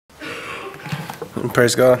And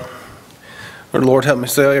praise God. Lord, Lord, help me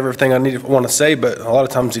say everything I want to say, but a lot of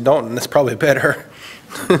times He don't, and that's probably better.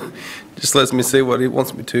 Just lets me say what He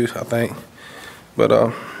wants me to, I think. But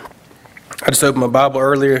I just opened my Bible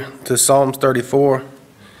earlier to Psalms 34.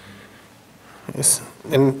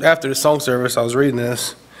 And after the song service, I was reading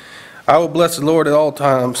this. I will bless the Lord at all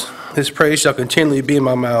times. His praise shall continually be in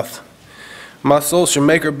my mouth. My soul shall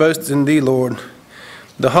make her boast in thee, Lord.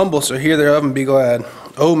 The humble shall hear thereof and be glad.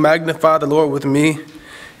 O magnify the Lord with me,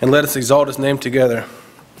 and let us exalt His name together.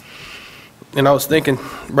 And I was thinking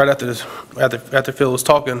right after Phil was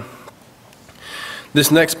talking,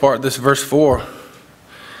 this next part, this verse 4,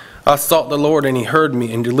 I sought the Lord and He heard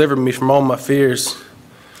me and delivered me from all my fears.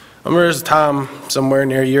 I remember there was a time somewhere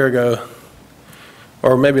near a year ago,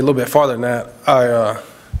 or maybe a little bit farther than that.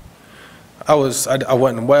 I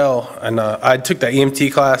wasn't well, and I took that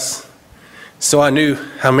EMT class, so I knew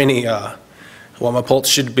how many what my pulse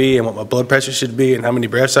should be and what my blood pressure should be and how many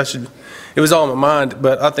breaths I should. It was all in my mind,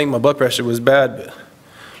 but I think my blood pressure was bad. But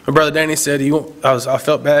my brother Danny said, I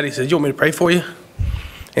felt bad. He said, "You want me to pray for you?"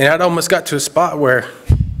 And I'd almost got to a spot where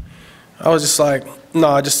I was just like,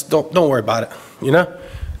 "No, just don't worry about it." You know,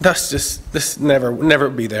 this never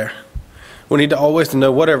be there. We need to always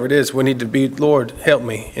know whatever it is. We need to be, Lord, help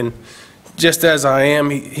me. And just as I am,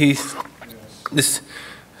 this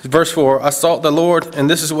verse 4, I sought the Lord, and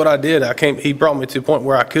this is what I did. He brought me to a point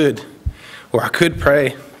where I could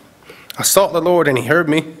pray. I sought the Lord, and He heard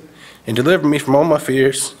me and delivered me from all my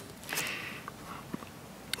fears.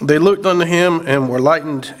 They looked unto Him and were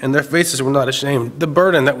lightened, and their faces were not ashamed. The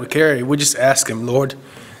burden that we carry, we just ask Him, Lord,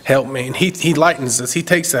 help me. And He lightens us. He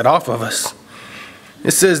takes that off of us.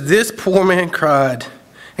 It says, this poor man cried,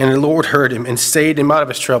 and the Lord heard him and saved him out of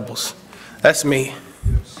his troubles. That's me.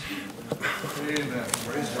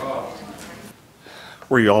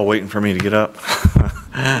 Were you all waiting for me to get up?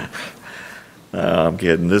 I'm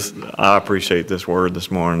kidding. I appreciate this word this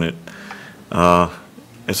morning.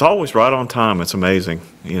 It's always right on time. It's amazing.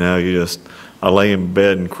 You know, I lay in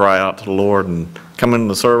bed and cry out to the Lord and come into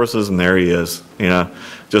the services, and there He is, you know,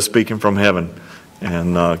 just speaking from heaven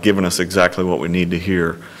and giving us exactly what we need to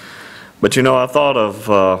hear. But, you know, I thought of,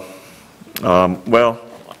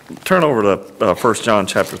 turn over to 1 John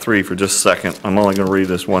chapter 3 for just a second. I'm only going to read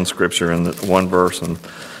this one scripture and one verse,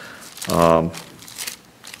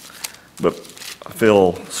 but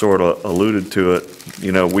Phil sort of alluded to it.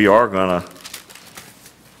 You know, we are going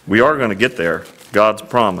to get there. God's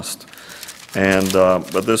promised. And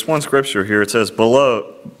but this one scripture here, it says,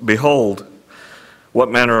 "Behold,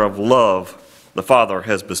 what manner of love the Father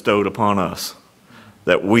has bestowed upon us,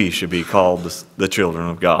 that we should be called the children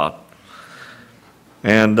of God."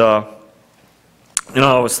 And, you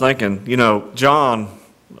know, I was thinking, you know, John,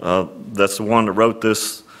 that's the one that wrote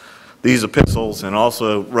these epistles and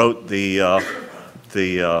also wrote the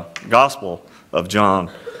Gospel of John.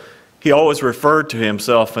 He always referred to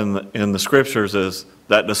himself in the Scriptures as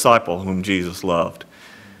that disciple whom Jesus loved.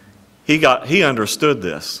 He understood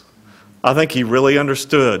this. I think he really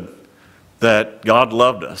understood that God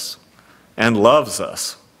loved us and loves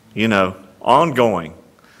us, you know, ongoing.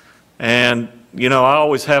 And, you know,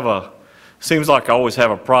 seems like I always have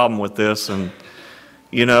a problem with this, and,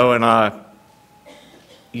 you know, and I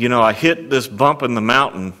hit this bump in the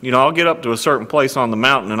mountain. You know, I'll get up to a certain place on the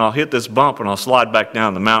mountain and I'll hit this bump and I'll slide back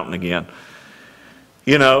down the mountain again.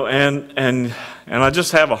 You know, and I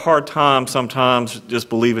just have a hard time sometimes just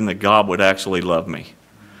believing that God would actually love me,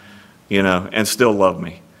 you know, and still love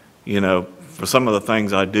me, you know, for some of the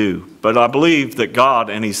things I do. But I believe that God,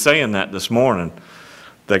 and He's saying that this morning,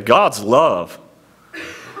 that God's love,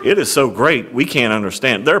 it is so great we can't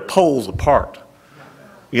understand. They're poles apart,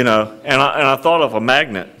 you know. And I thought of a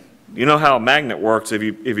magnet. You know how a magnet works? If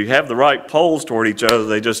you have the right poles toward each other,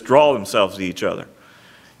 they just draw themselves to each other.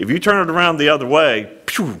 If you turn it around the other way,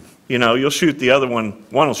 you know, you'll shoot the other one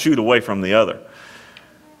will shoot away from the other.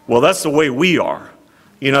 Well, that's the way we are.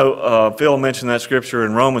 You know, Phil mentioned that scripture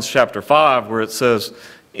in Romans chapter 5 where it says,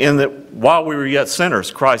 "In that while we were yet sinners,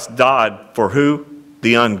 Christ died for who?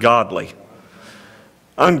 The ungodly."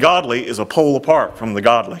 Ungodly is a pole apart from the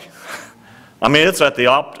godly. I mean, it's at the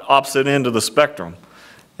opposite end of the spectrum.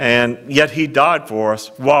 And yet He died for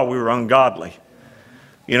us while we were ungodly.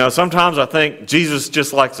 You know, sometimes I think Jesus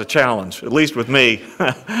just likes a challenge, at least with me.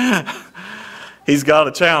 He's got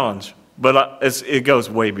a challenge, but it goes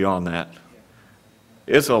way beyond that.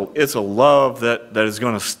 It's a love that is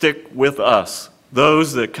going to stick with us,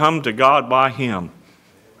 those that come to God by Him,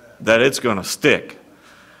 that it's going to stick.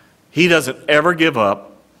 He doesn't ever give up.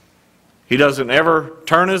 He doesn't ever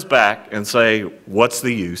turn His back and say, "What's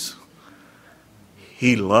the use?"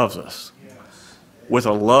 He loves us. with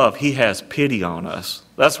a love. He has pity on us.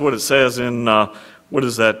 That's what it says in, what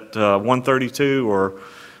is that, 132 or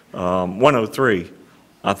 103,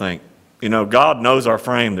 I think. You know, God knows our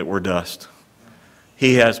frame, that we're dust.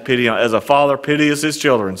 He has pity on, as a father pities his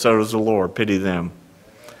children, so does the Lord pity them.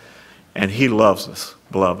 And he loves us,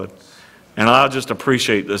 beloved. And I just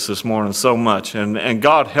appreciate this morning so much. And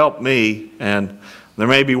God help me, and there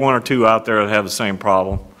may be one or two out there that have the same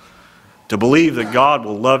problem, to believe that God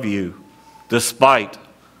will love you despite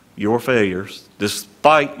your failures,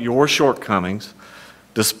 despite your shortcomings,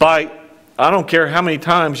 despite, I don't care how many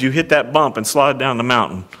times you hit that bump and slide down the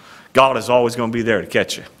mountain, God is always going to be there to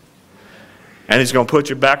catch you. And he's going to put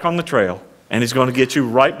you back on the trail, and he's going to get you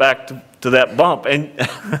right back to that bump. And,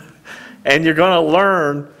 and you're going to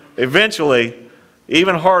learn eventually,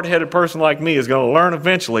 even a hard-headed person like me is going to learn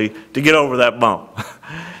eventually to get over that bump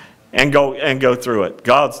and go through it.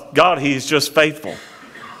 God, he's just faithful.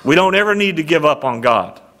 We don't ever need to give up on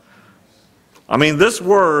God. I mean, this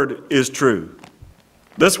word is true.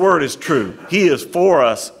 This word is true. He is for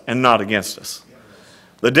us and not against us.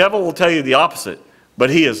 The devil will tell you the opposite, but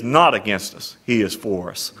he is not against us. He is for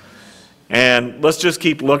us. And let's just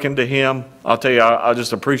keep looking to him. I'll tell you, I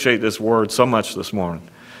just appreciate this word so much this morning.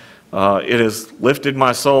 It has lifted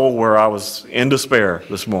my soul where I was in despair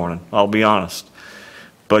this morning, I'll be honest.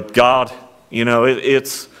 But God, you know,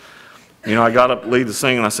 I got up to lead the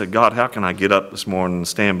singing, and I said, God, how can I get up this morning and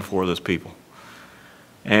stand before those people?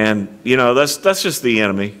 And, you know, that's just the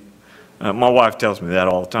enemy. My wife tells me that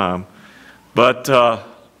all the time.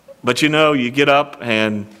 But you know, you get up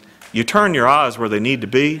and you turn your eyes where they need to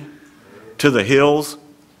be, to the hills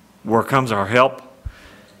where comes our help.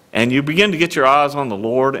 And you begin to get your eyes on the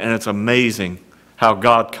Lord, and it's amazing how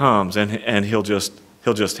God comes and He'll just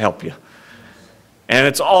help you. And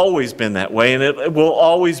it's always been that way, and it will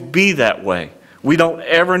always be that way. We don't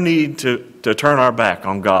ever need to turn our back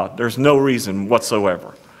on God. There's no reason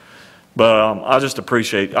whatsoever. But I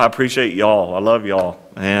appreciate y'all. I love y'all.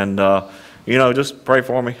 And, you know, just pray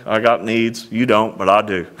for me. I got needs. You don't, but I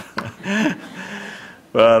do.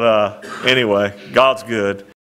 But anyway, God's good.